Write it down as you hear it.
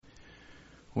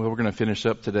Well, we're going to finish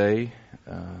up today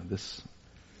this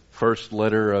first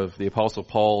letter of the Apostle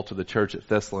Paul to the church at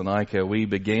Thessalonica. We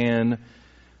began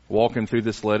walking through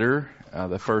this letter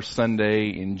the first Sunday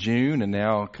in June, and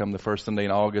now come the first Sunday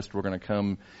in August, we're going to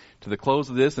come to the close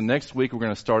of this. And next week, we're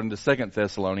going to start into 2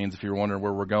 Thessalonians, if you're wondering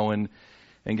where we're going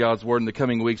in God's Word. In the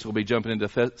coming weeks, we'll be jumping into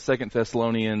 2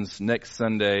 Thessalonians next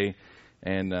Sunday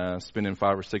and spending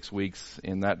 5 or 6 weeks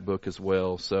in that book as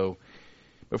well.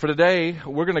 But for today,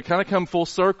 we're going to kind of come full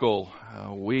circle.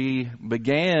 We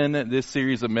began this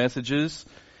series of messages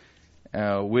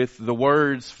with the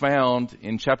words found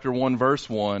in chapter 1, verse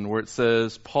 1, where it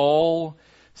says, Paul,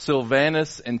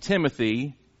 Silvanus, and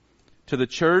Timothy, to the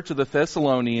church of the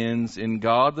Thessalonians in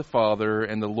God the Father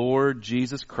and the Lord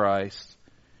Jesus Christ,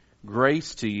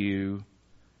 grace to you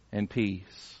and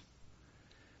peace.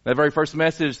 That very first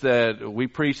message that we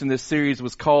preached in this series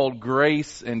was called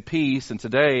Grace and Peace, and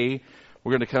today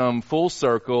we're going to come full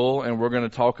circle and we're going to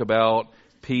talk about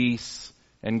peace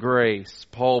and grace.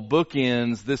 Paul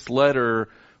bookends this letter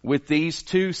with these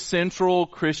two central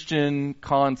Christian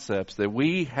concepts, that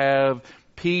we have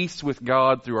peace with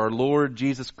God through our Lord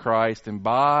Jesus Christ, and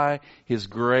by His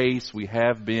grace we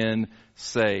have been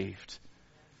saved.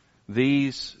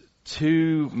 These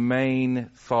two main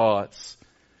thoughts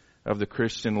of the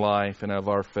Christian life and of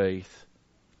our faith.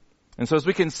 And so as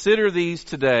we consider these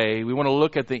today, we want to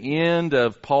look at the end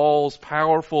of Paul's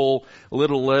powerful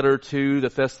little letter to the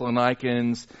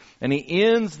Thessalonians. And he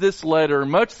ends this letter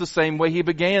much the same way he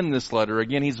began this letter.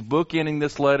 Again, he's bookending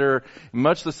this letter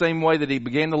much the same way that he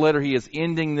began the letter. He is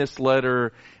ending this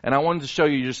letter. And I wanted to show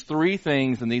you just 3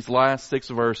 things in these last 6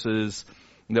 verses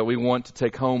that we want to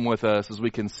take home with us as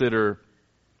we consider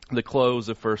the close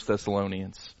of 1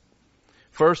 Thessalonians.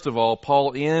 First of all,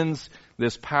 Paul ends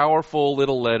this powerful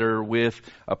little letter with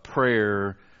a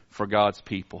prayer for God's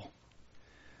people.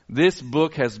 This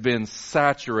book has been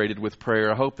saturated with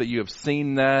prayer. I hope that you have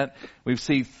seen that. We've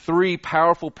seen 3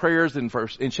 powerful prayers in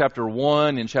chapter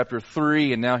 1, in chapter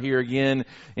 3, and now here again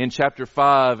in chapter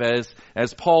 5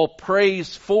 as Paul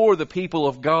prays for the people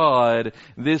of God,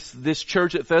 this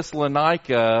church at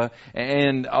Thessalonica,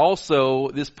 and also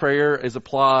this prayer is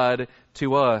applied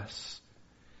to us.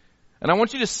 And I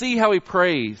want you to see how he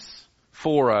prays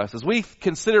for us. As we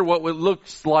consider what it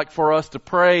looks like for us to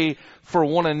pray for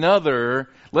one another,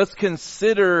 let's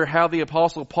consider how the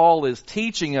Apostle Paul is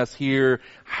teaching us here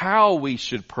how we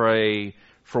should pray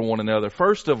for one another.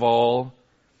 First of all,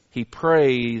 he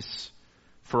prays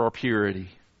for our purity.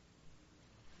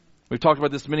 We've talked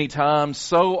about this many times.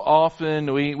 So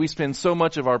often we spend so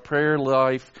much of our prayer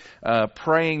life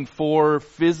praying for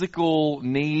physical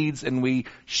needs, and we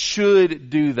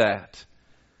should do that.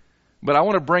 But I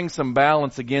want to bring some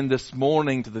balance again this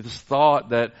morning to this thought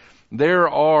that there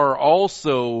are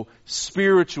also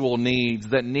spiritual needs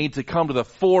that need to come to the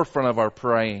forefront of our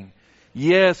praying.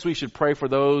 Yes, we should pray for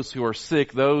those who are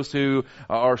sick, those who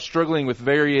are struggling with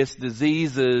various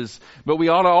diseases, but we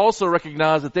ought to also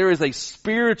recognize that there is a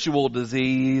spiritual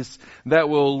disease that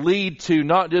will lead to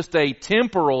not just a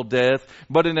temporal death,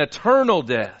 but an eternal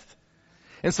death.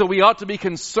 And so we ought to be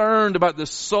concerned about the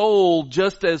soul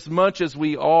just as much as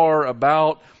we are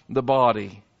about the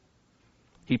body.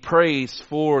 He prays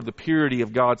for the purity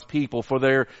of God's people, for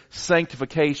their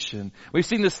sanctification. We've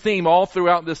seen this theme all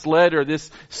throughout this letter,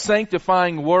 this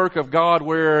sanctifying work of God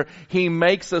where He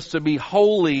makes us to be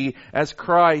holy as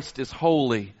Christ is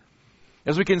holy.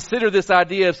 As we consider this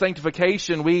idea of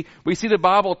sanctification, we see the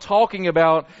Bible talking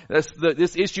about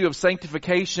this issue of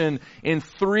sanctification in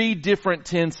 3 different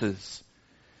tenses.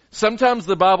 Sometimes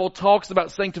the Bible talks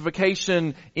about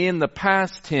sanctification in the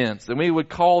past tense, and we would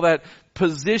call that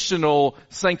positional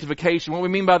sanctification. What we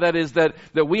mean by that is that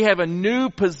we have a new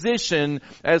position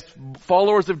as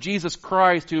followers of Jesus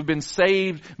Christ who have been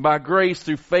saved by grace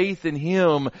through faith in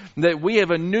Him, that we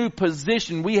have a new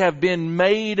position. We have been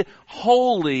made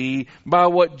holy by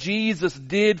what Jesus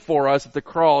did for us at the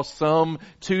cross some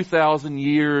 2,000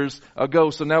 years ago.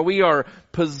 So now we are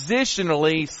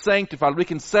positionally sanctified. We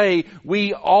can say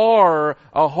we are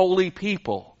a holy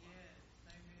people.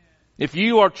 If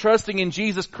you are trusting in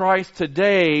Jesus Christ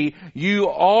today, you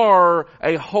are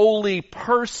a holy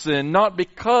person, not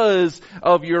because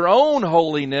of your own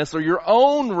holiness or your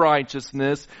own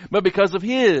righteousness, but because of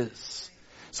His.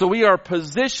 So we are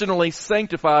positionally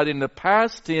sanctified in the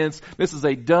past tense. This is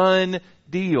a done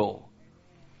deal.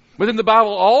 But then the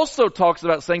Bible also talks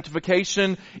about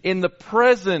sanctification in the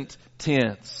present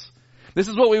tense. This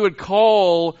is what we would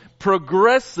call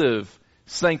progressive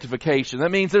sanctification.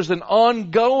 That means there's an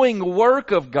ongoing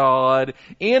work of God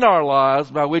in our lives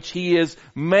by which He is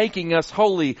making us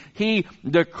holy. He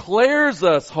declares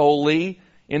us holy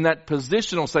in that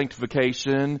positional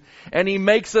sanctification, and He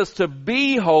makes us to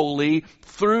be holy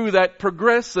through that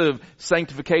progressive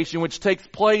sanctification, which takes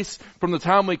place from the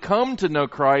time we come to know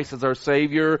Christ as our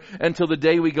Savior until the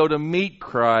day we go to meet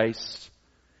Christ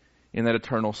in that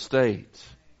eternal state.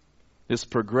 This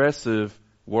progressive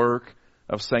work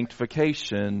of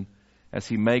sanctification as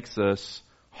He makes us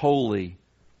holy.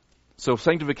 So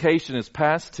sanctification is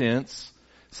past tense.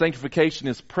 Sanctification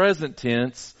is present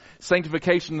tense.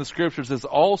 Sanctification in the Scriptures is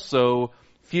also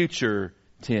future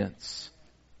tense.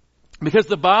 Because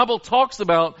the Bible talks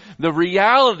about the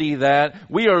reality that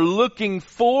we are looking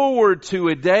forward to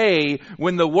a day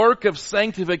when the work of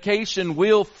sanctification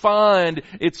will find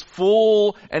its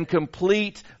full and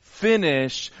complete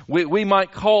finish. We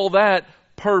might call that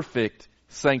perfect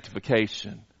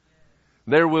sanctification.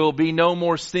 There will be no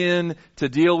more sin to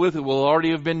deal with. It will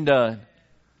already have been done.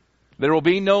 There will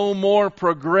be no more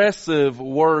progressive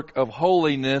work of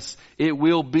holiness. It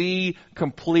will be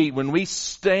complete. When we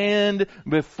stand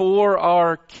before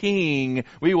our King,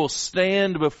 we will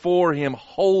stand before Him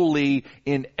holy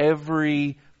in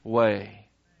every way.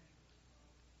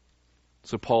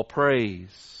 So Paul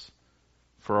prays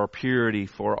for our purity,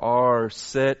 for our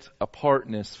set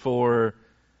apartness, for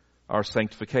our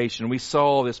sanctification. We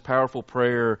saw this powerful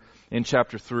prayer in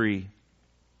chapter 3.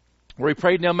 Where he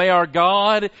prayed, now may our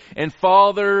God and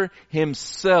Father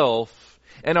Himself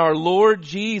and our Lord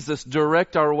Jesus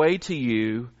direct our way to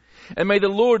you, and may the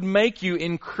Lord make you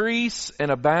increase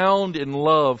and abound in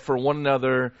love for one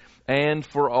another and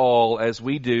for all as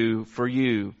we do for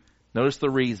you. Notice the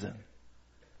reason.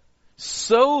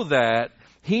 So that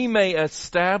He may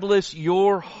establish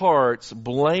your hearts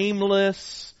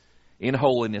blameless in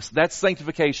holiness. That's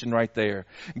sanctification right there.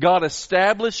 God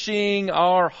establishing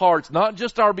our hearts, not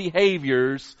just our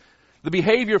behaviors. The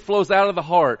behavior flows out of the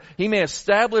heart. He may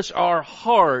establish our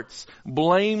hearts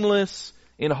blameless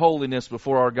in holiness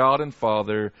before our God and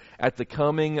Father at the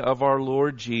coming of our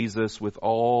Lord Jesus with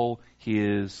all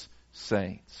His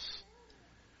saints.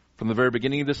 From the very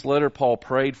beginning of this letter, Paul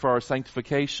prayed for our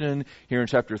sanctification. Here in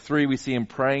chapter 3, we see him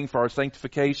praying for our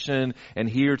sanctification. And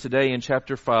here today in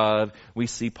chapter 5, we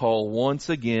see Paul once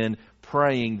again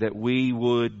praying that we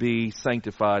would be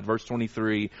sanctified. Verse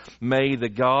 23, may the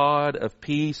God of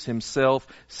peace Himself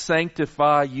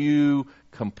sanctify you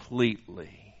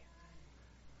completely,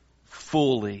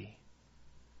 fully,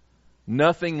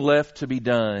 nothing left to be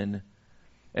done,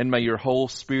 and may your whole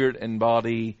spirit and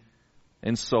body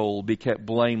and soul be kept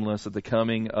blameless at the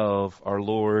coming of our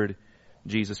Lord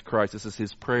Jesus Christ. This is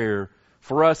His prayer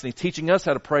for us, and He's teaching us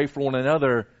how to pray for one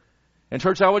another. And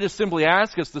church, I would just simply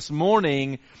ask us this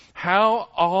morning, how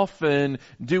often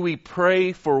do we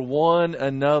pray for one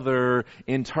another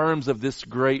in terms of this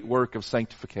great work of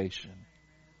sanctification?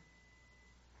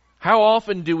 How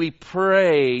often do we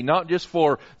pray not just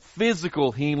for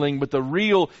physical healing, but the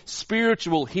real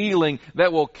spiritual healing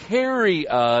that will carry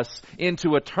us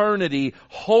into eternity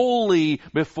holy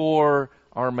before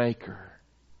our Maker?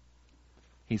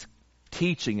 He's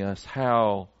teaching us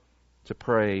how to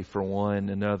pray for one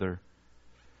another.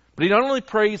 But He not only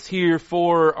prays here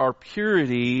for our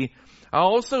purity, I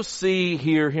also see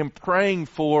here Him praying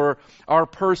for our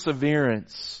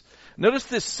perseverance. Notice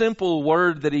this simple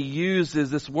word that He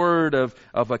uses, this word of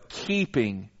a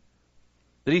keeping.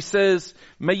 That He says,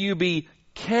 may you be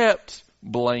kept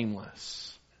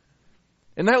blameless.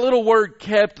 And that little word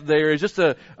kept there is just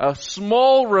a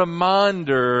small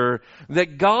reminder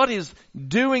that God is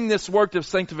doing this work of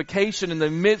sanctification in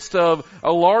the midst of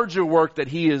a larger work that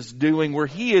He is doing, where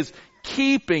He is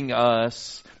keeping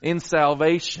us in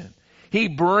salvation. He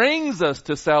brings us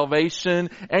to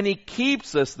salvation and He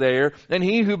keeps us there. And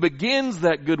He who begins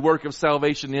that good work of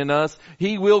salvation in us,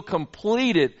 He will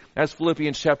complete it, as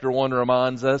Philippians chapter 1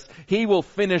 reminds us. He will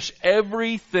finish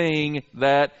everything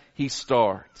that He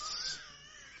starts.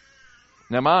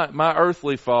 Now my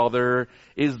earthly father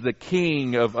is the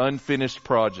king of unfinished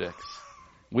projects.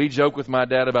 We joke with my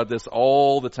dad about this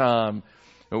all the time.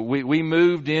 We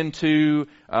moved into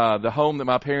the home that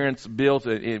my parents built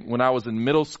when I was in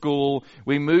middle school.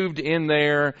 We moved in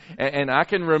there, and I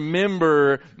can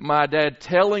remember my dad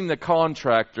telling the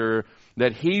contractor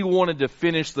that he wanted to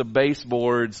finish the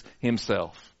baseboards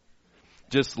himself.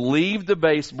 Just leave the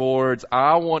baseboards.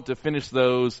 I want to finish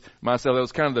those myself. That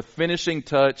was kind of the finishing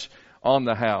touch on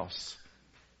the house.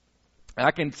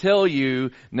 I can tell you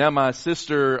now my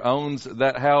sister owns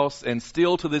that house, and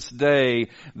still to this day,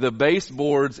 the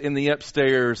baseboards in the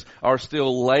upstairs are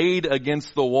still laid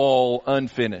against the wall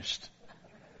unfinished.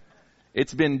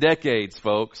 It's been decades,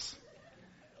 folks.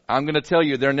 I'm going to tell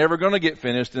you, they're never going to get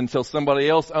finished until somebody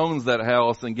else owns that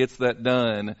house and gets that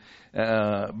done.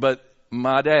 But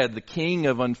my dad, the king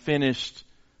of unfinished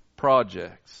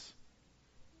projects.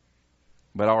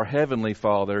 But our Heavenly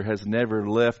Father has never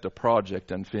left a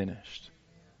project unfinished.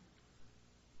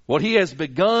 What He has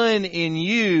begun in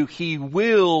you, He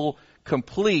will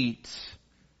complete.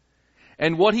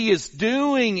 And what He is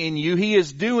doing in you, He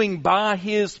is doing by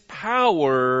His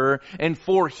power and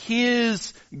for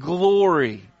His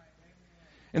glory.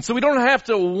 And so we don't have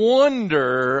to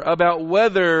wonder about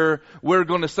whether we're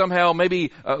going to somehow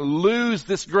maybe lose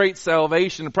this great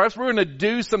salvation. Perhaps we're going to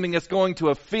do something that's going to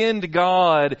offend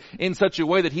God in such a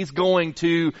way that He's going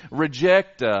to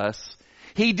reject us.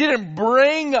 He didn't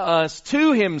bring us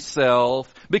to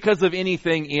Himself because of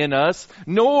anything in us,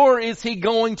 nor is He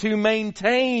going to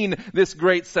maintain this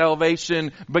great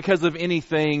salvation because of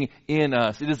anything in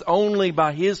us. It is only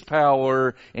by His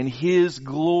power and His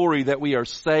glory that we are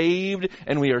saved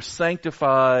and we are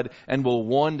sanctified and will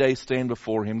one day stand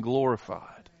before Him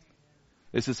glorified.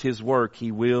 This is His work.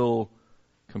 He will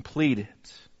complete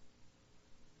it.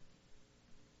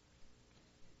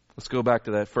 Let's go back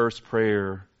to that first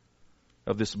prayer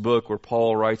of this book where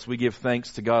Paul writes, we give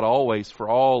thanks to God always for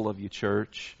all of you,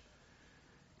 church,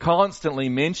 constantly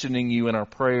mentioning you in our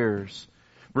prayers,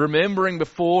 remembering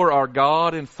before our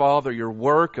God and Father your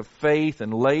work of faith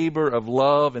and labor of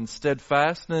love and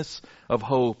steadfastness of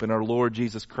hope in our Lord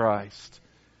Jesus Christ.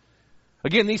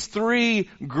 Again, these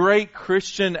three great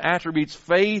Christian attributes,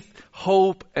 faith,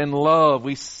 hope, and love,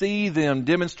 we see them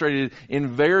demonstrated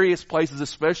in various places,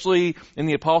 especially in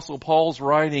the Apostle Paul's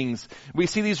writings. We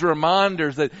see these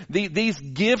reminders that these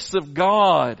gifts of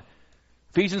God,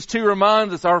 Ephesians 2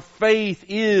 reminds us our faith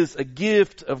is a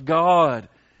gift of God.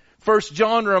 1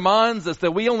 John reminds us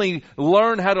that we only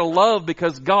learn how to love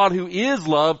because God, who is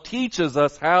love, teaches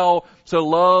us how to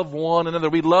love one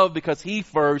another. We love because He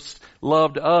first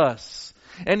loved us.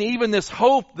 And even this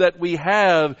hope that we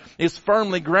have is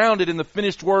firmly grounded in the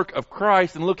finished work of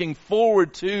Christ and looking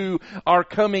forward to our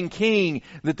coming King.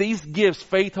 That these gifts,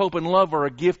 faith, hope, and love, are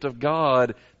a gift of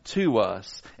God to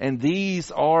us. And these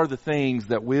are the things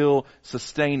that will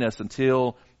sustain us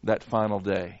until that final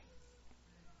day.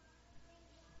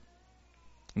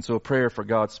 And so a prayer for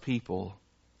God's people.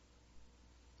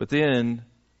 But then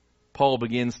Paul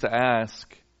begins to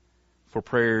ask for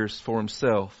prayers for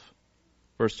himself.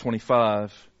 Verse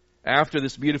 25, after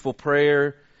this beautiful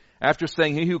prayer, after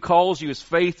saying, He who calls you is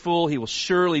faithful, He will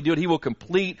surely do it. He will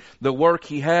complete the work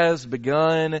He has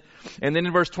begun. And then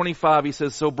in verse 25, he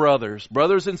says, so brothers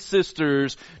and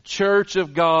sisters, church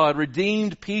of God,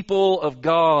 redeemed people of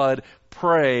God,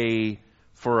 pray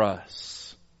for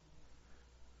us.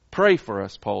 Pray for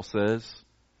us, Paul says.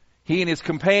 He and his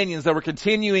companions that were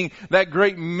continuing that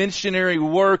great missionary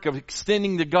work of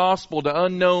extending the gospel to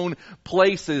unknown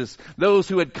places. Those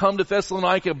who had come to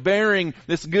Thessalonica bearing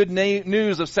this good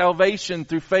news of salvation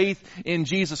through faith in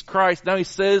Jesus Christ. Now he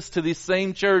says to this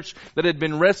same church that had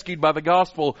been rescued by the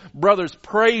gospel, brothers,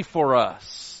 pray for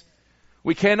us.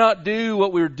 We cannot do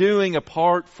what we're doing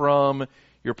apart from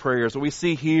your prayers. What we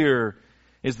see here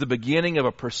is the beginning of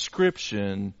a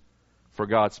prescription for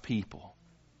God's people.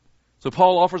 So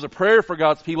Paul offers a prayer for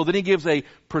God's people. Then he gives a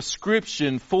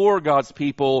prescription for God's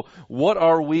people. What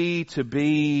are we to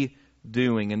be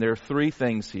doing? And there are three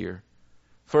things here.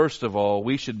 First of all,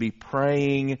 we should be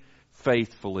praying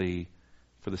faithfully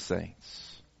for the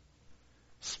saints.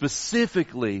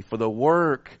 Specifically for the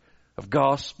work of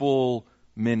gospel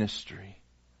ministry.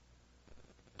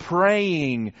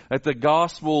 Praying that the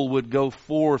gospel would go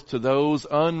forth to those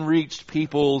unreached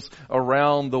peoples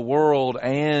around the world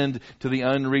and to the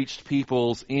unreached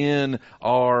peoples in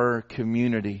our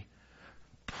community.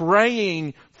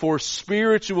 Praying for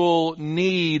spiritual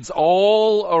needs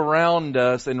all around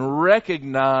us and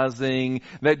recognizing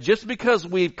that just because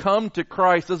we've come to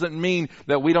Christ doesn't mean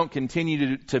that we don't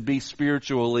continue to be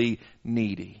spiritually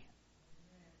needy.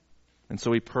 And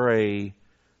so we pray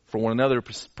for one another,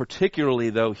 particularly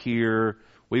though here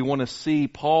we want to see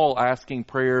Paul asking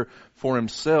prayer for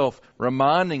himself,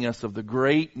 reminding us of the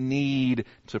great need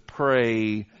to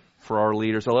pray for our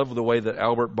leaders. I love the way that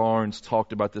Albert Barnes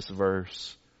talked about this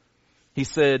verse. He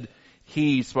said,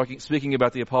 speaking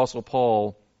about the Apostle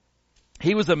Paul,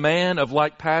 he was a man of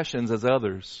like passions as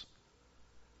others,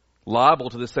 liable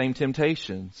to the same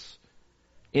temptations,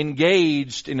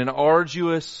 engaged in an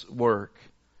arduous work,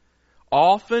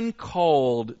 often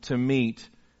called to meet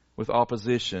with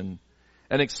opposition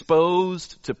and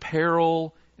exposed to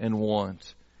peril and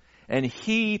want. And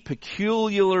he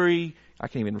peculiarly, I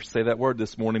can't even say that word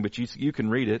this morning, but you can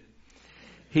read it.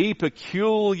 He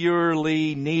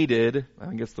peculiarly needed,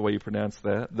 I guess the way you pronounce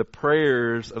that, the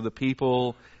prayers of the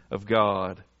people of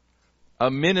God. a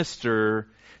minister,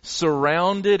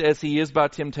 surrounded as he is by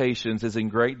temptations, is in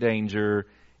great danger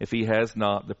if he has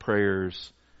not the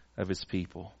prayers of his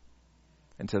people.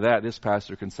 And to that, this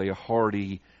pastor can say a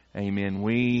hearty amen.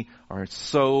 We are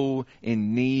so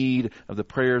in need of the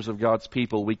prayers of God's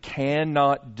people. We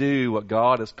cannot do what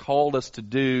God has called us to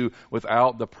do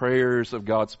without the prayers of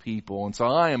God's people. And so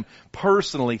I am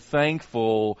personally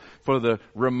thankful for the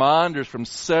reminders from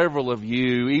several of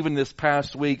you, even this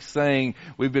past week, saying,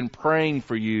 we've been praying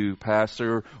for you,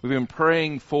 Pastor. We've been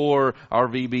praying for our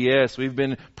VBS. We've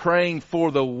been praying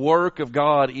for the work of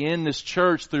God in this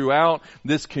church throughout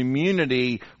this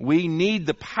community. We need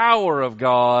the power of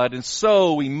God, and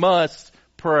so we must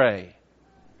pray.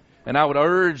 And I would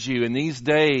urge you in these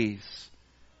days,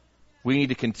 we need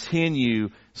to continue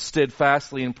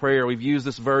steadfastly in prayer. We've used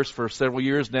this verse for several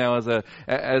years now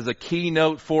as a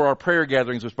keynote for our prayer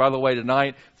gatherings, which, by the way,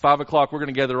 tonight, 5 o'clock, we're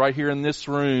going to gather right here in this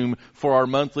room for our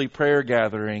monthly prayer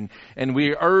gathering. And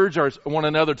we urge one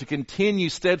another to continue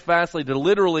steadfastly,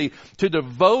 to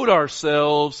devote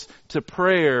ourselves to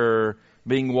prayer,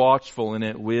 being watchful in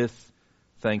it with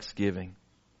thanksgiving.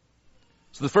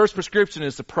 So the first prescription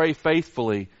is to pray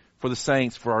faithfully for the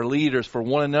saints, for our leaders, for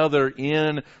one another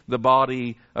in the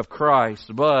body of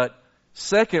Christ. But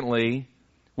secondly,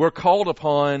 we're called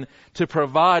upon to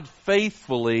provide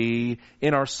faithfully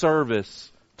in our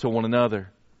service to one another.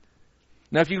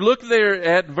 Now, if you look there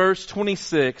at verse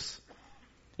 26,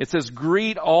 it says,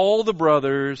 "Greet all the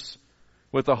brothers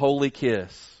with a holy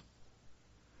kiss."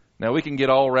 Now, we can get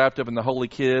all wrapped up in the holy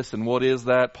kiss, and what is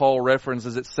that? Paul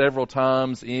references it several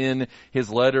times in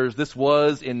his letters. This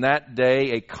was, in that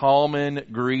day, a common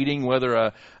greeting, whether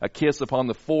a kiss upon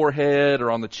the forehead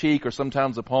or on the cheek or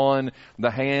sometimes upon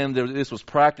the hand. This was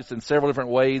practiced in several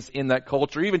different ways in that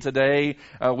culture. Even today,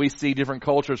 we see different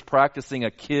cultures practicing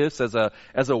a kiss as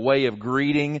a way of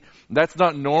greeting. That's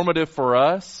not normative for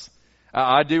us.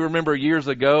 I do remember years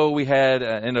ago we had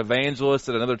an evangelist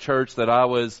at another church that I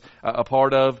was a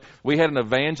part of. We had an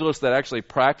evangelist that actually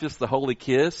practiced the holy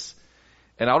kiss.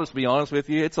 And I'll just be honest with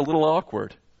you, it's a little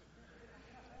awkward.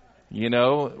 You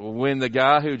know, when the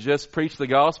guy who just preached the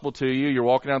gospel to you, you're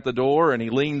walking out the door and he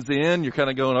leans in, you're kind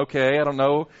of going, okay, I don't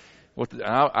know.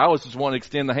 I was just wanting to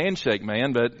extend the handshake,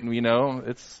 man. But, you know,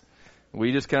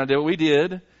 we just kind of did what we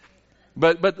did.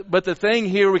 But the thing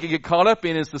here we can get caught up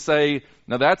in is to say,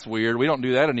 now that's weird. We don't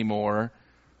do that anymore.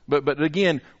 But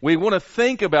again, we want to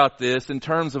think about this in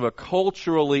terms of a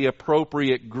culturally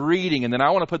appropriate greeting. And then I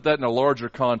want to put that in a larger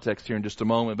context here in just a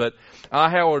moment. But I.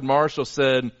 Howard Marshall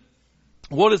said,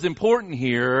 what is important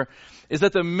here is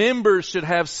that the members should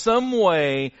have some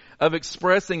way of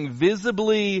expressing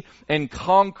visibly and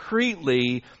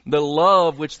concretely the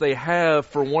love which they have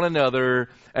for one another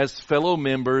as fellow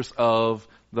members of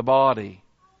the body.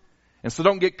 And so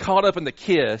don't get caught up in the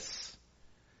kiss.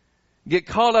 Get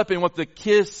caught up in what the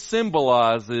kiss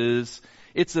symbolizes.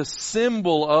 It's a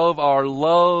symbol of our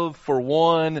love for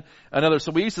one another.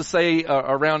 So we used to say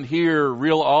around here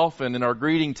real often in our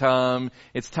greeting time,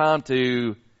 it's time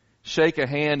to shake a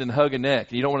hand and hug a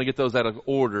neck. You don't want to get those out of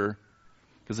order,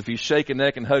 because if you shake a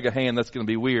neck and hug a hand, that's going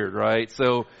to be weird, right?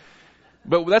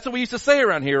 But that's what we used to say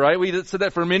around here, right? We said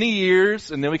that for many years,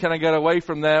 and then we kind of got away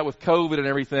from that with COVID and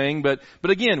everything. But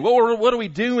again, what are we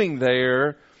doing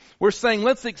there? We're saying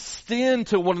let's extend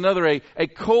to one another a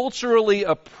culturally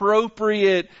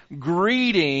appropriate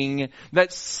greeting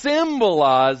that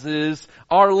symbolizes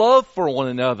our love for one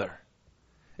another.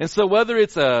 And so whether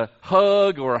it's a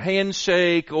hug or a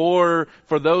handshake, or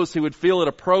for those who would feel it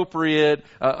appropriate,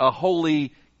 a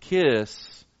holy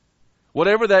kiss,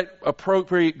 whatever that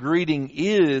appropriate greeting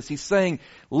is, he's saying,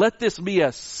 let this be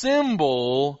a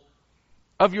symbol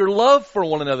of your love for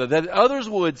one another, that others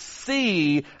would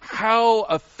see how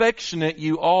affectionate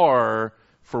you are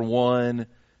for one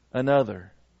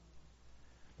another.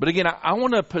 But again, I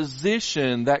want to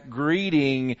position that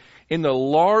greeting in the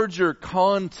larger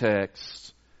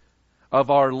context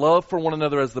of our love for one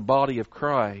another as the body of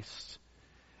Christ.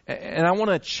 And I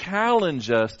want to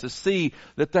challenge us to see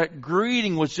that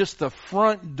greeting was just the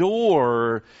front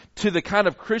door to the kind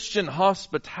of Christian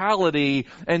hospitality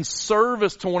and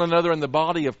service to one another in the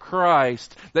body of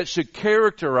Christ that should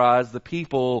characterize the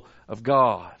people of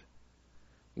God.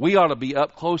 We ought to be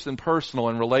up close and personal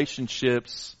in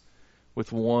relationships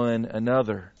with one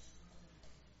another.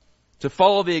 To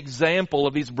follow the example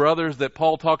of these brothers that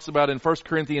Paul talks about in 1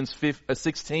 Corinthians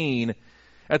 16,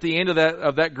 at the end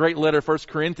of that great letter, 1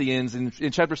 Corinthians,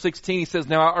 in chapter 16, he says,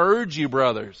 "Now I urge you,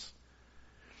 brothers,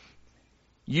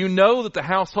 you know that the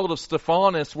household of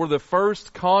Stephanas were the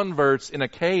first converts in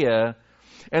Achaia,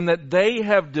 and that they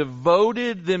have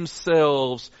devoted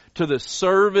themselves to the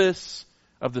service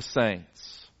of the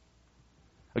saints.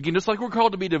 Again, just like we're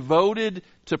called to be devoted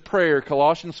to prayer,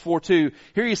 Colossians 4:2,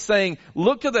 here he's saying,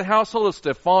 look to the household of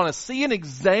Stephanas, see an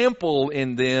example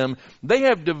in them. They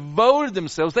have devoted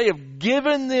themselves, they have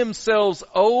given themselves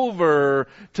over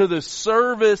to the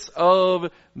service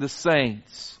of the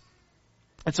saints.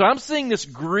 And so I'm seeing this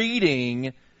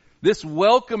greeting, this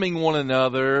welcoming one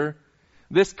another,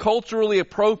 this culturally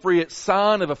appropriate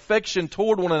sign of affection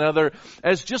toward one another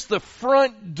as just the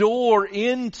front door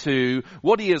into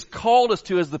what He has called us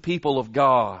to as the people of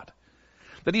God.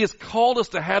 That He has called us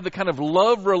to have the kind of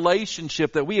love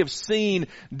relationship that we have seen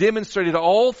demonstrated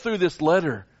all through this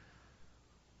letter.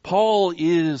 Paul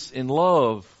is in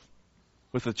love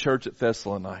with the church at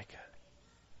Thessalonica.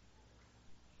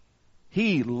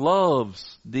 He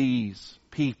loves these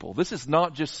people. This is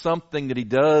not just something that he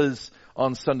does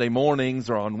on Sunday mornings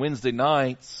or on Wednesday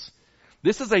nights.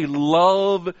 This is a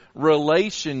love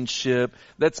relationship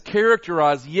that's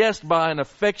characterized, yes, by an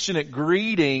affectionate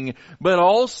greeting, but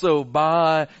also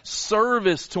by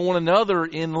service to one another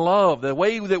in love. The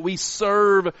way that we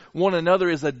serve one another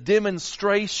is a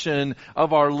demonstration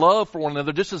of our love for one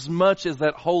another, just as much as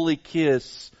that holy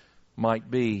kiss might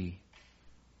be.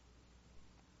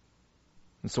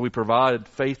 And so we provide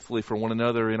faithfully for one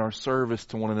another in our service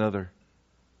to one another,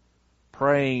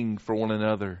 praying for one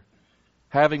another,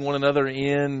 having one another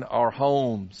in our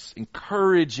homes,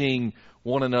 encouraging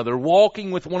one another,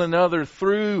 walking with one another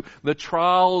through the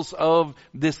trials of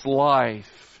this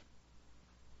life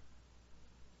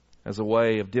as a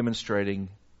way of demonstrating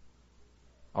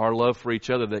our love for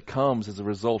each other that comes as a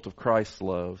result of Christ's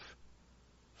love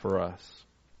for us.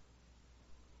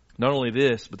 Not only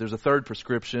this, but there's a third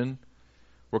prescription.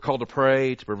 We're called to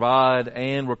pray, to provide,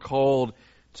 and we're called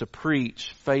to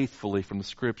preach faithfully from the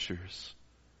Scriptures.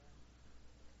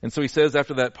 And so he says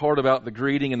after that part about the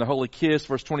greeting and the holy kiss,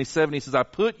 verse 27, he says, I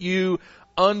put you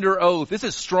under oath. This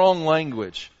is strong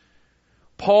language.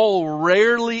 Paul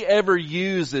rarely ever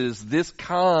uses this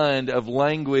kind of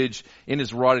language in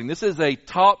his writing. This is a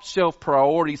top shelf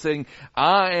priority, saying,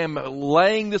 I am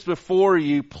laying this before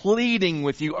you, pleading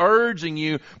with you, urging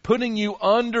you, putting you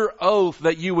under oath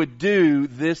that you would do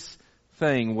this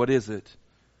thing. What is it?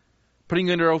 Putting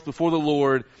you under oath before the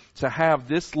Lord to have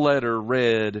this letter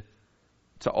read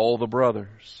to all the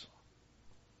brothers.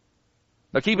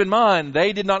 Now keep in mind,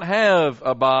 they did not have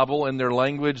a Bible in their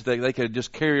language that they could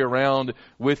just carry around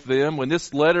with them. When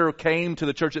this letter came to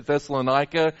the church at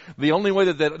Thessalonica, the only way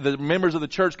that the members of the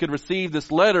church could receive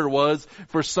this letter was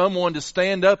for someone to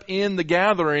stand up in the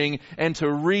gathering and to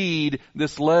read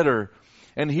this letter.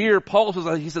 And here Paul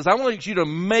says, I want you to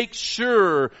make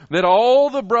sure that all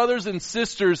the brothers and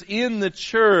sisters in the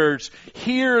church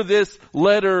hear this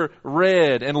letter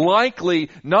read. And likely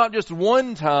not just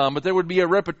one time, but there would be a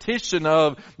repetition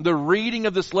of the reading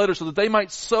of this letter so that they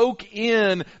might soak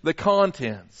in the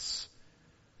contents.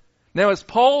 Now, is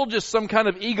Paul just some kind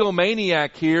of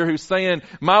egomaniac here who's saying,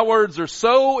 my words are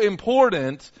so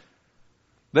important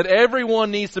that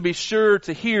everyone needs to be sure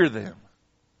to hear them?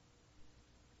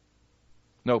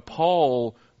 No,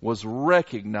 Paul was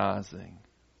recognizing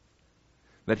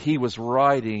that he was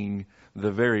writing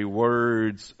the very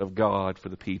words of God for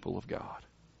the people of God.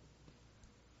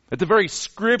 That the very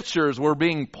Scriptures were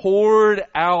being poured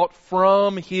out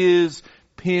from his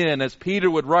pen. As Peter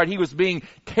would write, he was being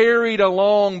carried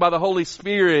along by the Holy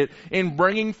Spirit in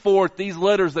bringing forth these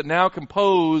letters that now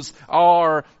compose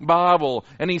our Bible.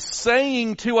 And he's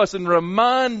saying to us and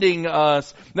reminding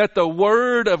us that the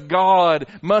Word of God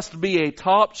must be a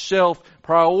top shelf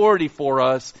priority for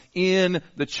us in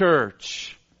the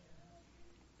church.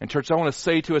 And church, I want to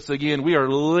say to us again, we are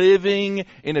living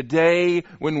in a day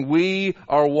when we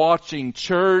are watching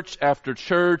church after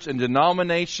church and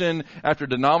denomination after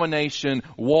denomination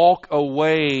walk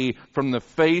away from the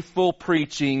faithful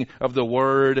preaching of the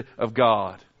Word of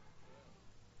God.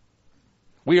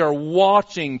 We are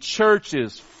watching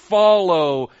churches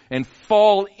follow and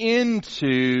fall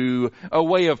into a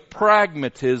way of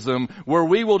pragmatism where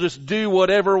we will just do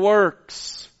whatever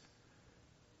works.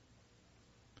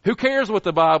 Who cares what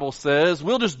the Bible says?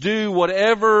 We'll just do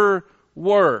whatever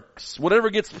works.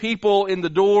 Whatever gets people in the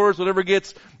doors, whatever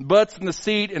gets butts in the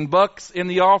seat and bucks in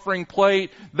the offering plate,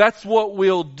 that's what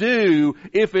we'll do.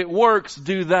 If it works,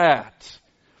 do that.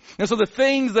 And so the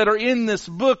things that are in this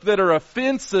book that are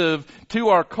offensive to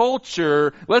our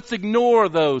culture, let's ignore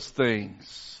those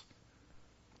things.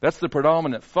 That's the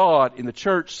predominant thought in the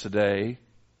church today.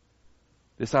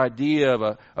 This idea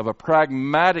of a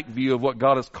pragmatic view of what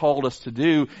God has called us to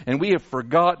do. And we have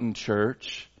forgotten,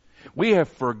 church. We have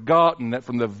forgotten that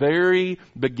from the very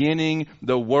beginning,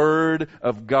 the Word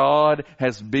of God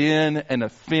has been an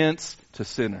offense to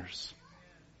sinners.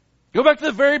 Go back to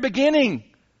the very beginning.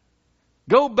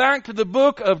 Go back to the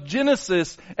book of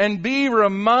Genesis and be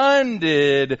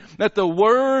reminded that the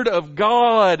Word of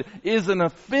God is an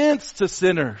offense to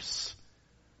sinners.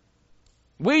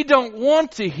 We don't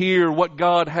want to hear what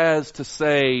God has to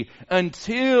say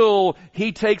until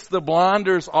He takes the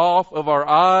blinders off of our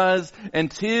eyes,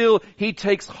 until He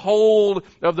takes hold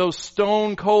of those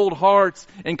stone cold hearts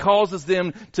and causes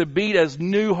them to beat as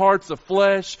new hearts of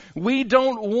flesh. We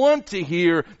don't want to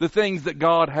hear the things that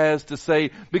God has to say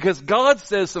because God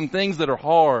says some things that are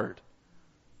hard.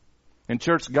 And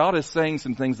church, God is saying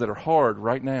some things that are hard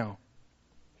right now.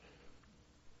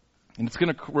 And it's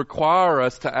going to require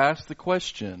us to ask the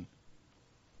question,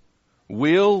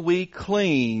 will we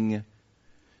cling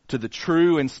to the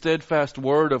true and steadfast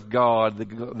Word of God,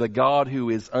 the God who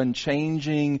is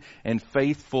unchanging and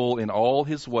faithful in all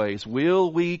His ways?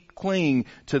 Will we cling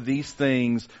to these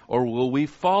things, or will we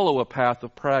follow a path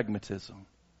of pragmatism?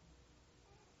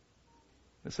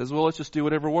 It says, well, let's just do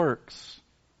whatever works.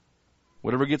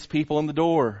 Whatever gets people in the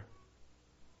door.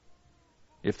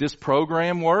 If this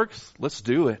program works, let's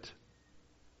do it.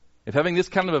 If having this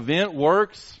kind of event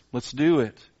works, let's do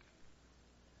it.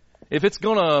 If it's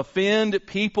going to offend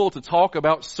people to talk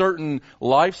about certain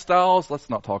lifestyles, let's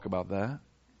not talk about that.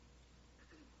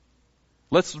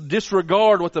 Let's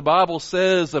disregard what the Bible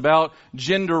says about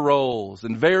gender roles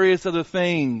and various other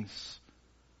things.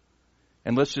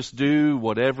 And let's just do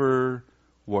whatever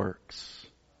works.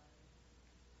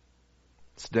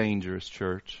 It's dangerous,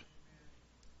 church.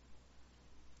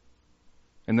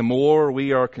 And the more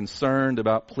we are concerned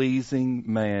about pleasing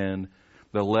man,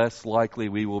 the less likely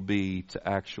we will be to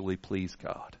actually please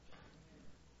God.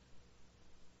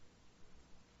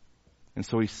 And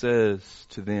so he says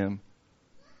to them,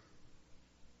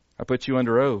 I put you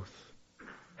under oath.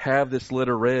 Have this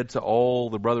letter read to all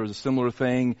the brothers. A similar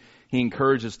thing he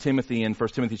encourages Timothy in 1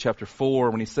 Timothy chapter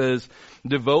 4 when he says,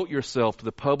 devote yourself to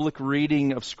the public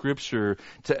reading of Scripture,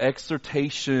 to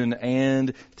exhortation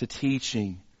and to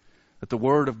teaching. That the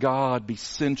Word of God be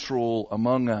central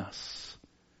among us.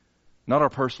 Not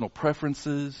our personal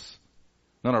preferences,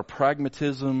 not our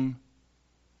pragmatism,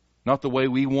 not the way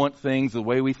we want things, the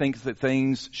way we think that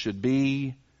things should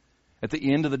be. At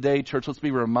the end of the day, church, let's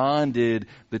be reminded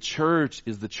the church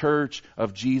is the church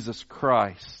of Jesus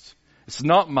Christ. It's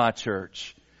not my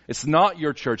church. It's not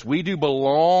your church. We do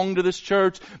belong to this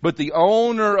church, but the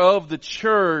owner of the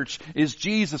church is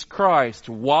Jesus Christ.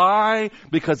 Why?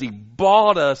 Because He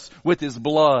bought us with His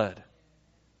blood.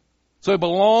 So it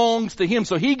belongs to Him.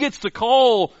 So He gets to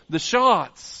call the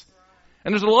shots.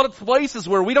 And there's a lot of places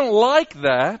where we don't like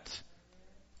that,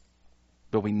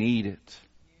 but we need it.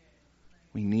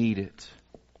 We need it.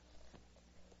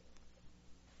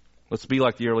 Let's be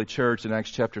like the early church in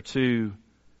Acts chapter 2.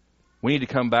 We need to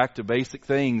come back to basic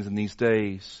things in these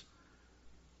days.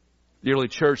 The early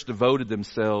church devoted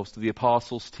themselves to the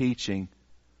apostles' teaching.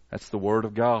 That's the Word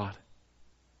of God.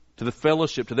 To the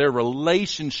fellowship, to their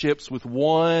relationships with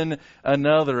one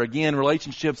another. Again,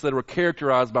 relationships that were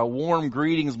characterized by warm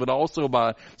greetings, but also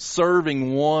by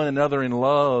serving one another in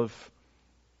love.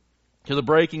 To the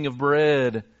breaking of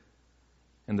bread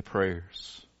and the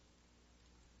prayers.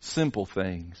 Simple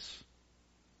things,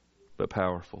 but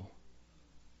powerful.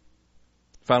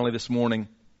 Finally, this morning,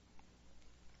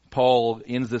 Paul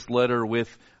ends this letter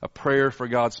with a prayer for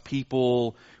God's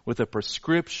people, with a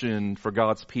prescription for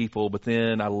God's people. But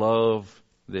then I love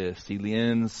this. He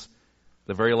ends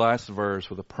the very last verse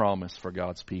with a promise for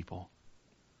God's people.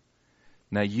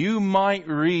 Now, you might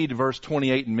read verse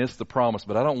 28 and miss the promise,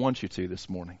 but I don't want you to this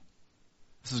morning.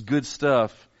 This is good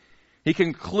stuff. He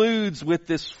concludes with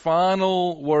this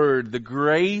final word, the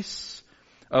grace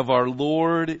of our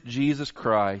Lord Jesus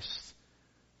Christ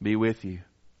be with you.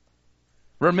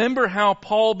 Remember how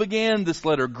Paul began this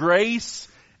letter. Grace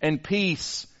and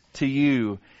peace to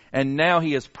you. And now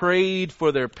he has prayed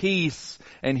for their peace,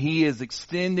 and he is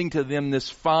extending to them this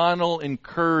final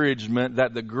encouragement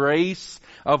that the grace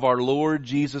of our Lord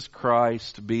Jesus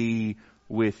Christ be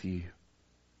with you.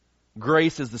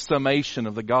 Grace is the summation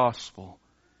of the gospel.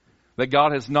 That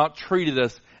God has not treated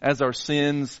us as our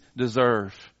sins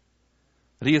deserve.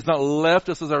 That He has not left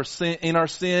us as in our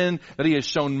sin. That He has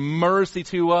shown mercy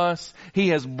to us. He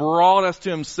has brought us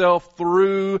to Himself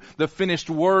through the finished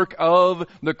work of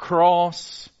the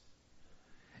cross.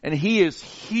 And He is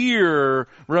here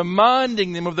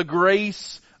reminding them of the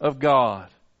grace of God.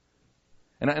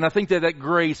 And I think that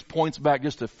grace points back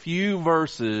just a few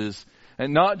verses,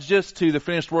 and not just to the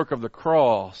finished work of the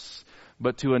cross,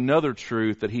 but to another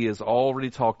truth that he has already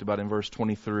talked about in verse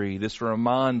 23. This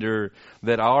reminder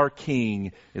that our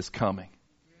King is coming.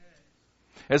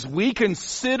 As we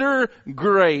consider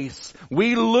grace,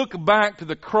 we look back to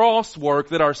the cross work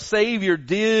that our Savior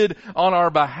did on our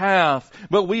behalf.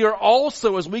 But we are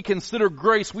also, as we consider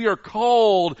grace, we are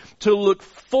called to look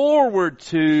forward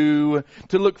to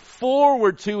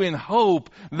in hope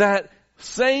that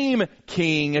same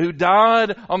King who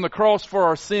died on the cross for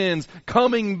our sins,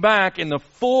 coming back in the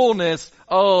fullness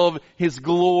of His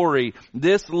glory.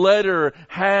 This letter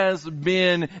has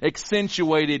been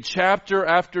accentuated chapter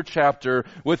after chapter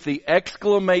with the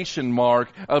exclamation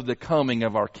mark of the coming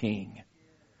of our King.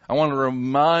 I want to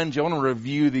remind you, I want to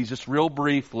review these just real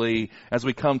briefly as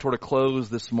we come toward a close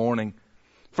this morning.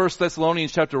 1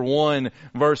 Thessalonians chapter 1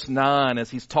 verse 9, as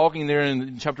he's talking there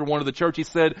in chapter 1 of the church, he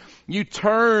said, "You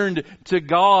turned to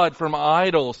God from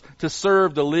idols to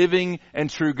serve the living and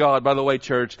true God." By the way,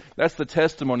 church, that's the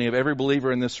testimony of every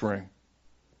believer in this room.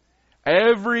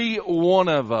 Every one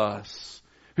of us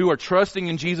who are trusting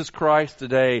in Jesus Christ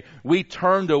today, we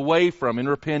turned away from, in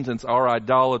repentance, our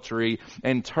idolatry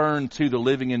and turned to the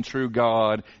living and true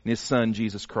God and His Son,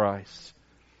 Jesus Christ.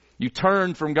 You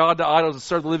turned from God to idols to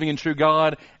serve the living and true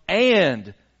God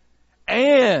and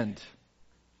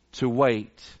to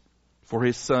wait for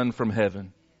His Son from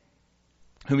heaven,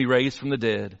 whom He raised from the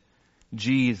dead,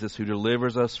 Jesus, who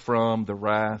delivers us from the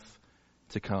wrath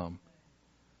to come.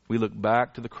 We look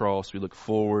back to the cross. We look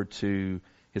forward to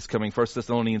His coming. 1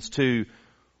 Thessalonians 2.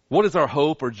 What is our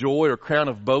hope or joy or crown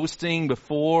of boasting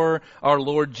before our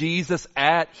Lord Jesus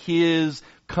at His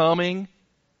coming?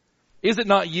 Is it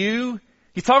not you?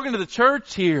 He's talking to the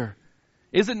church here.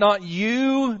 Is it not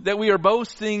you that we are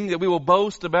boasting, that we will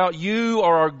boast about? You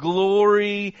are our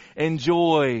glory and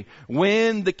joy.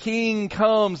 When the King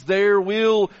comes, there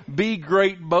will be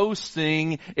great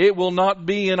boasting. It will not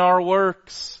be in our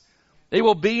works. It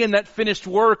will be in that finished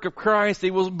work of Christ.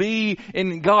 It will be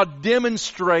in God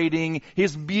demonstrating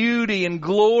His beauty and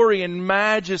glory and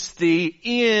majesty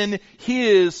in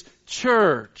His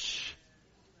church.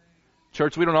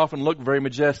 Church, we don't often look very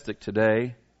majestic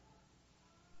today.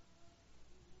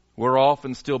 We're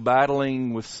often still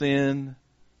battling with sin,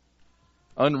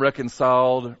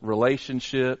 unreconciled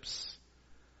relationships,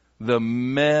 the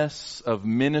mess of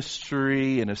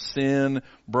ministry in a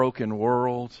sin-broken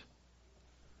world.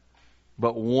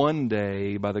 But one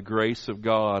day, by the grace of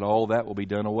God, all that will be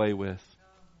done away with.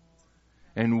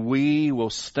 And we will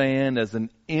stand as an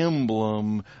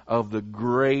emblem of the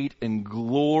great and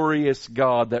glorious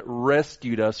God that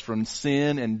rescued us from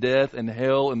sin and death and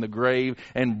hell and the grave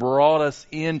and brought us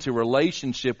into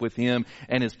relationship with Him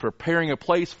and is preparing a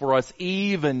place for us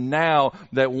even now,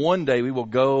 that one day we will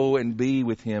go and be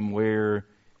with Him where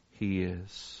He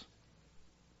is.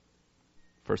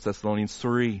 1 Thessalonians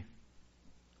 3.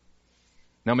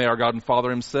 Now may our God and Father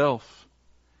Himself,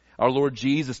 our Lord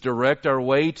Jesus, direct our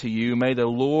way to you. May the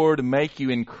Lord make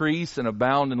you increase and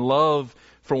abound in love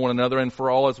for one another and for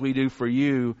all as we do for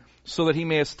you, so that He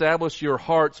may establish your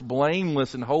hearts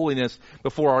blameless in holiness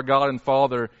before our God and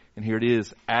Father. And here it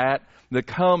is, at the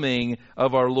coming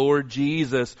of our Lord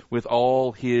Jesus with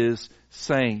all His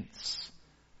saints.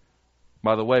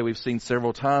 By the way, we've seen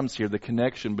several times here the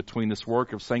connection between this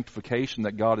work of sanctification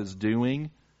that God is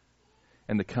doing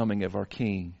and the coming of our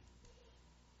King.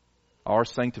 Our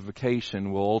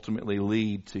sanctification will ultimately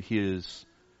lead to His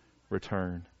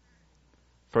return.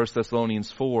 1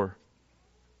 Thessalonians 4.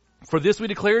 For this we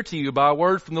declare to you by a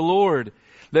word from the Lord,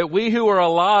 that we who are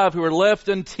alive, who are left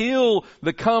until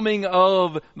the coming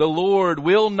of the Lord,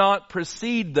 will not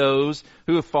precede those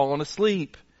who have fallen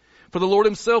asleep. For the Lord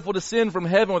Himself will descend from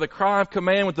heaven with a cry of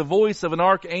command, with the voice of an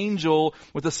archangel,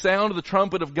 with the sound of the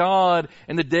trumpet of God,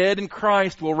 and the dead in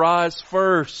Christ will rise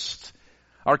first.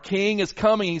 Our King is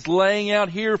coming. He's laying out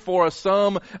here for us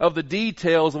some of the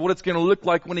details of what it's going to look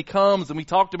like when He comes. And we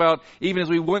talked about, even as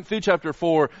we went through chapter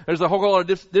 4, there's a whole lot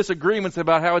of disagreements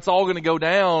about how it's all going to go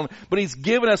down. But He's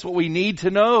given us what we need to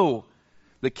know.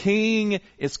 The King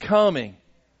is coming.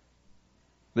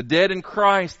 The dead in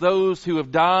Christ, those who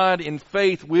have died in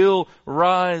faith, will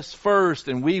rise first.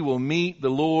 And we will meet the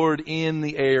Lord in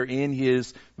the air in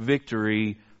His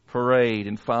victory parade.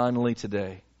 And finally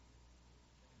today,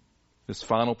 this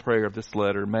final prayer of this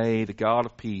letter, may the God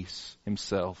of peace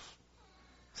Himself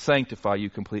sanctify you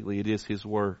completely. It is His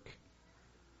work.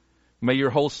 May your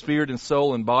whole spirit and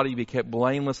soul and body be kept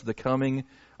blameless at the coming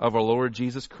of our Lord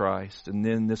Jesus Christ. And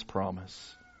then this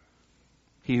promise.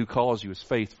 He who calls you is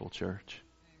faithful, church.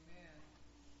 Amen.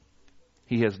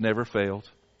 He has never failed.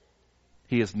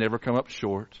 He has never come up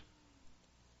short.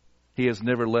 He has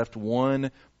never left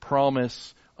one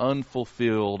promise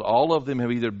unfulfilled. All of them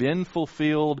have either been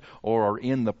fulfilled or are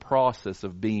in the process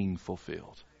of being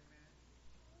fulfilled.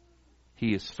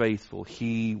 He is faithful.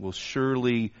 He will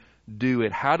surely do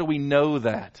it. How do we know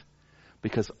that?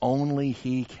 Because only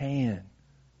He can.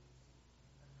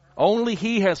 Only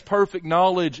He has perfect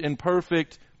knowledge and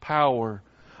perfect power.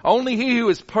 Only He who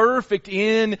is perfect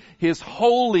in His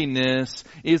holiness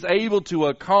is able to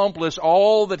accomplish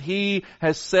all that He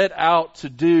has set out to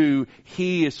do.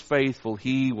 He is faithful.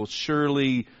 He will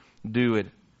surely do it.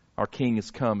 Our King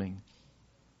is coming.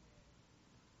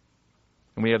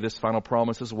 And we have this final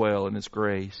promise as well in His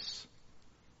grace.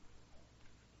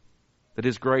 That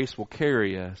His grace will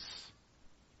carry us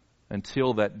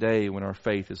until that day when our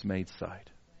faith is made sight.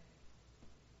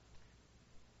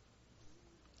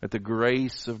 That the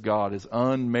grace of God is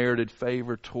unmerited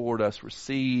favor toward us,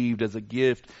 received as a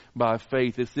gift by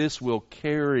faith. If this will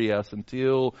carry us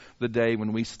until the day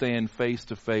when we stand face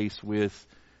to face with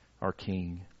our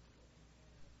King.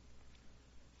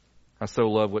 I so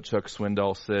love what Chuck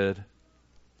Swindoll said.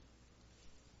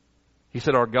 He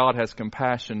said, our God has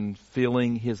compassion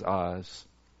filling His eyes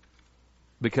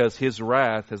because His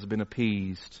wrath has been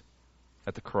appeased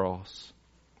at the cross.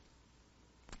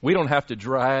 We don't have to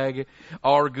drag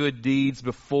our good deeds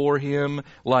before Him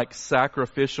like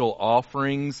sacrificial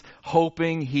offerings,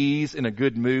 hoping He's in a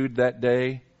good mood that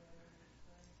day.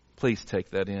 Please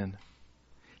take that in.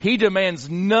 He demands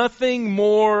nothing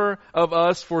more of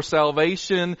us for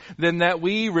salvation than that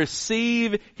we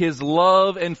receive His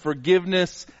love and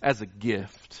forgiveness as a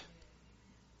gift.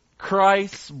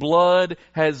 Christ's blood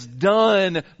has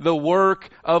done the work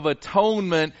of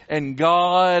atonement, and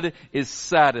God is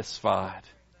satisfied.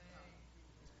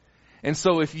 And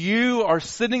so if you are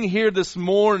sitting here this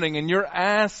morning and you're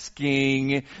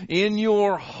asking in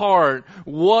your heart,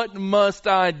 what must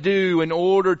I do in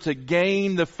order to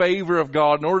gain the favor of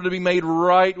God, in order to be made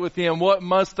right with Him? What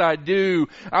must I do?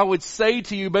 I would say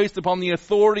to you, based upon the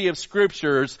authority of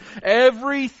Scriptures,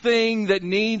 everything that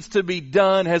needs to be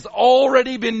done has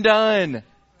already been done.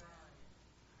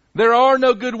 There are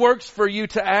no good works for you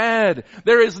to add.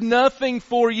 There is nothing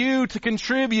for you to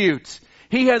contribute.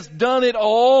 He has done it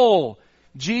all.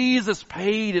 Jesus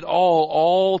paid it all.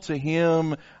 All to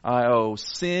Him I owe.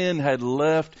 Sin had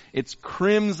left its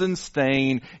crimson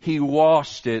stain. He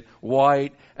washed it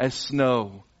white as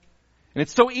snow. And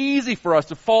it's so easy for us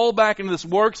to fall back into this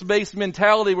works-based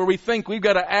mentality where we think we've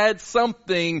got to add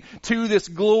something to this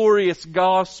glorious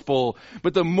gospel.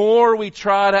 But the more we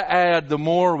try to add, the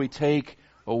more we take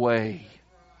away.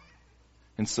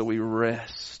 And so we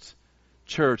rest.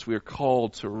 Church, we are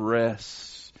called to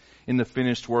rest in the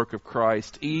finished work of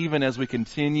Christ, even as we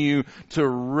continue to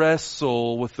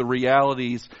wrestle with the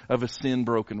realities of a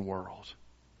sin-broken world.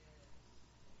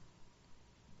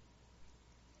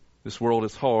 This world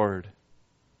is hard,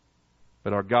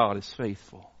 but our God is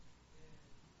faithful.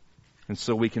 And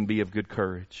so we can be of good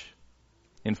courage.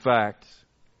 In fact,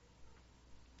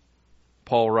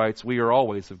 Paul writes, we are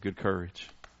always of good courage.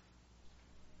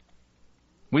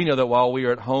 We know that while we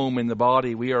are at home in the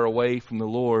body, we are away from the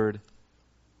Lord,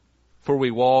 for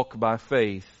we walk by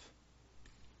faith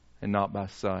and not by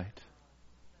sight.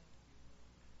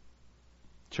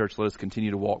 Church, let us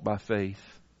continue to walk by faith,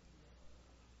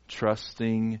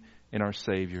 trusting in our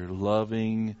Savior,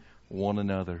 loving one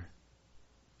another,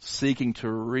 seeking to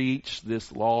reach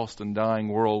this lost and dying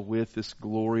world with this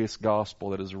glorious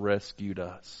gospel that has rescued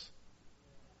us.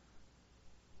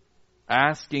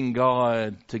 Asking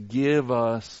God to give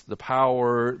us the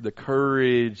power, the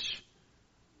courage,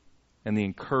 and the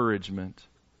encouragement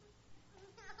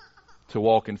to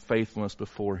walk in faithfulness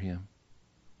before Him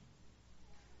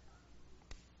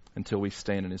until we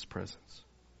stand in His presence.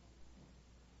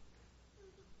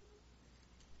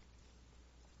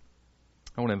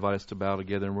 I want to invite us to bow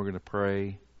together and we're going to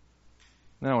pray.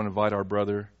 Then I want to invite our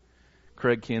brother,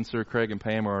 Craig Kinser. Craig and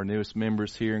Pam are our newest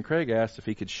members here. And Craig asked if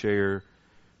he could share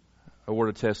a word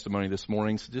of testimony this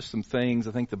morning. So just some things.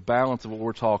 I think the balance of what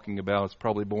we're talking about is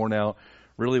probably borne out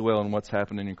really well in what's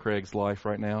happening in Craig's life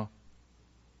right now.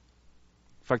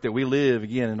 The fact that we live,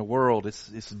 again, in a world,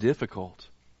 it's difficult.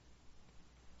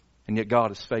 And yet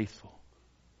God is faithful.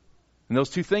 And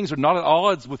those two things are not at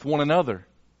odds with one another.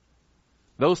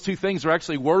 Those two things are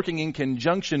actually working in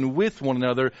conjunction with one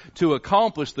another to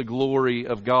accomplish the glory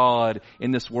of God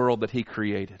in this world that He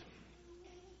created.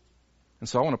 And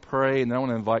so I want to pray, and then I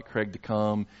want to invite Craig to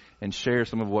come and share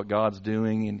some of what God's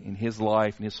doing in his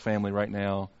life and his family right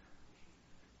now.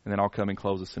 And then I'll come and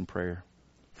close us in prayer.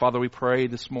 Father, we pray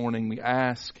this morning, we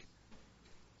ask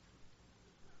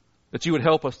that You would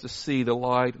help us to see the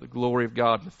light, the glory of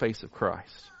God in the face of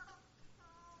Christ.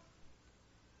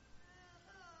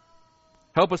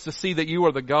 Help us to see that you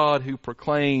are the God who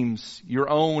proclaims your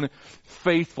own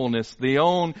faithfulness,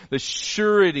 the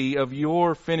surety of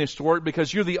your finished work,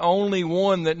 because you're the only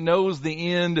one that knows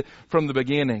the end from the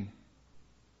beginning.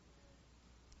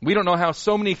 We don't know how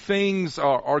so many things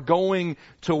are going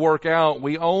to work out.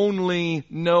 We only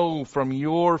know from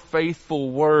your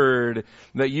faithful word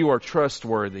that you are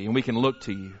trustworthy, and we can look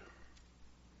to you.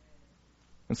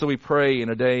 And so we pray in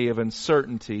a day of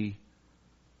uncertainty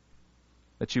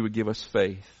that you would give us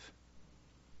faith.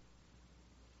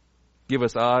 Give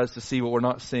us eyes to see what we're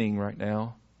not seeing right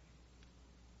now.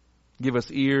 Give us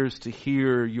ears to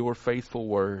hear your faithful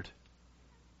word.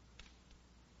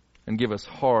 And give us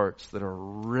hearts that are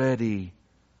ready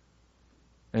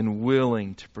and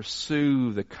willing to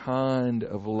pursue the kind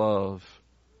of love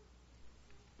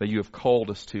that you have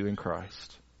called us to in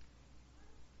Christ.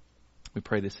 We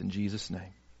pray this in Jesus'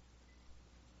 name.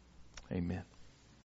 Amen.